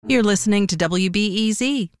You're listening to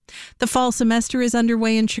WBEZ. The fall semester is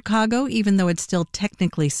underway in Chicago, even though it's still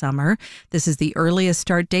technically summer. This is the earliest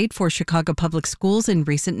start date for Chicago public schools in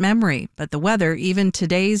recent memory. But the weather, even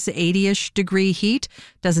today's 80-ish degree heat,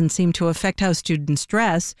 doesn't seem to affect how students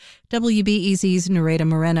dress. WBEZ's Nereida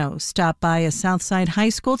Moreno stopped by a Southside high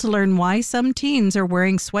school to learn why some teens are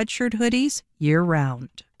wearing sweatshirt hoodies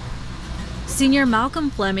year-round. Senior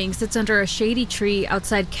Malcolm Fleming sits under a shady tree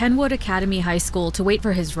outside Kenwood Academy High School to wait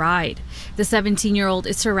for his ride. The 17-year-old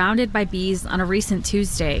is surrounded by bees on a recent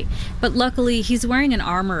Tuesday, but luckily he's wearing an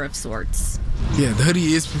armor of sorts. Yeah, the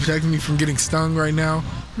hoodie is protecting me from getting stung right now.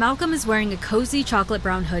 Malcolm is wearing a cozy chocolate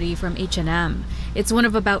brown hoodie from H&M. It's one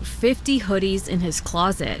of about 50 hoodies in his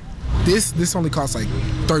closet. This only costs like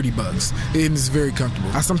 $30 and it's very comfortable.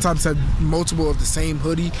 I sometimes have multiple of the same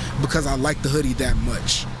hoodie because I like the hoodie that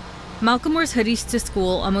much. Malcolm wears hoodies to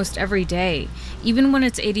school almost every day, even when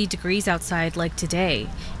it's 80 degrees outside like today,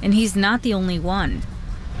 and he's not the only one.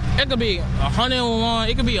 It could be 101,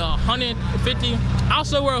 it could be 150. I'll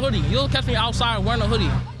still wear a hoodie. You'll catch me outside wearing a hoodie.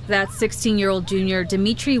 That's 16-year-old junior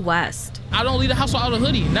Dimitri West. I don't leave the house without a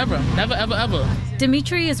hoodie. Never, ever, ever.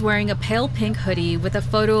 Dimitri is wearing a pale pink hoodie with a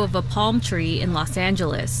photo of a palm tree in Los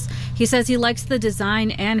Angeles. He says he likes the design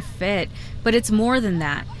and fit, but it's more than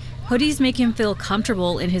that. Hoodies make him feel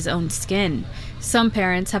comfortable in his own skin. Some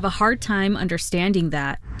parents have a hard time understanding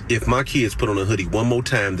that. If my kids put on a hoodie one more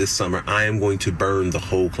time this summer, I am going to burn the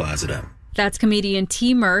whole closet up. That's comedian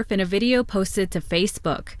T. Murph in a video posted to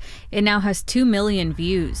Facebook. It now has 2 million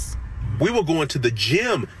views. We were going to the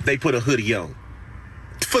gym, they put a hoodie on.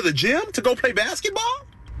 For the gym? To go play basketball?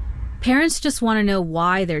 Parents just want to know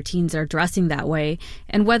why their teens are dressing that way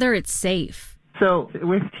and whether it's safe. So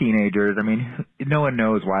with teenagers, no one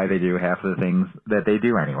knows why they do half of the things that they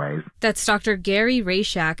do anyways. That's Dr. Gary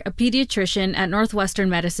Rayshak, a pediatrician at Northwestern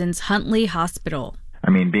Medicine's Huntley Hospital.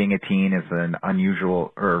 Being a teen is an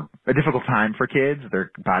unusual or a difficult time for kids.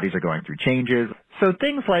 Their bodies are going through changes. So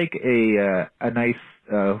things like a nice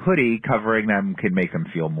hoodie covering them can make them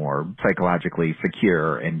feel more psychologically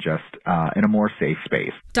secure and just in a more safe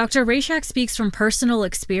space. Dr. Rayshak speaks from personal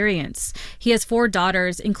experience. He has 4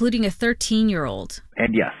 daughters, including a 13-year-old.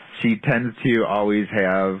 And yes, she tends to always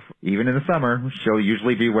have, even in the summer, she'll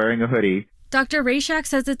usually be wearing a hoodie. Dr. Rayshak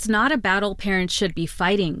says it's not a battle parents should be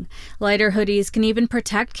fighting. Lighter hoodies can even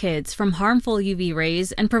protect kids from harmful UV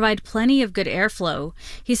rays and provide plenty of good airflow.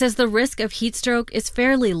 He says the risk of heat stroke is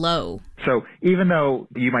fairly low. So even though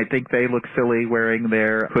you might think they look silly wearing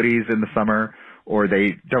their hoodies in the summer, or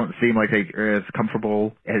they don't seem like they're as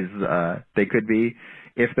comfortable as they could be,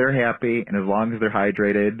 if they're happy and as long as they're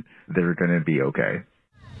hydrated, they're going to be okay.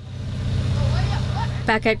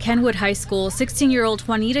 Back at Kenwood High School, 16-year-old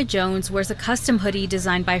Juanita Jones wears a custom hoodie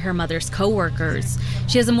designed by her mother's coworkers.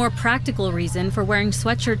 She has a more practical reason for wearing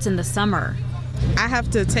sweatshirts in the summer. I have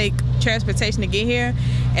to take transportation to get here,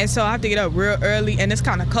 and so I have to get up real early, and it's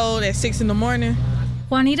kind of cold at 6 in the morning.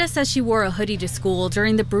 Juanita says she wore a hoodie to school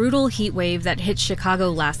during the brutal heat wave that hit Chicago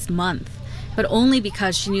last month, but only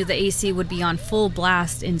because she knew the AC would be on full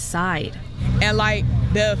blast inside. And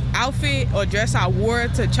the outfit or dress I wore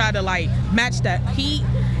to try to match the heat,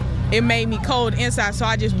 it made me cold inside, so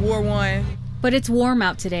I just wore one. But it's warm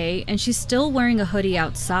out today, and she's still wearing a hoodie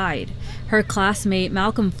outside. Her classmate,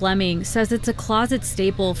 Malcolm Fleming, says it's a closet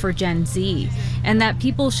staple for Gen Z, and that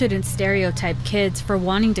people shouldn't stereotype kids for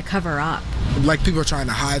wanting to cover up. People are trying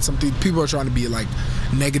to hide something. People are trying to be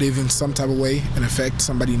negative in some type of way and affect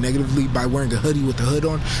somebody negatively by wearing a hoodie with the hood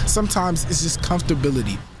on. Sometimes it's just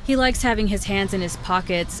comfortability. He likes having his hands in his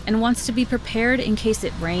pockets and wants to be prepared in case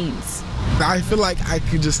it rains. I feel like I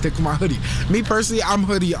could just stick with my hoodie. Me personally, I'm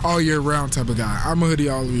hoodie all year round type of guy. I'm a hoodie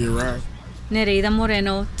all year round. Nereida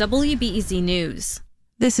Moreno, WBEZ News.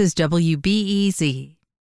 This is WBEZ.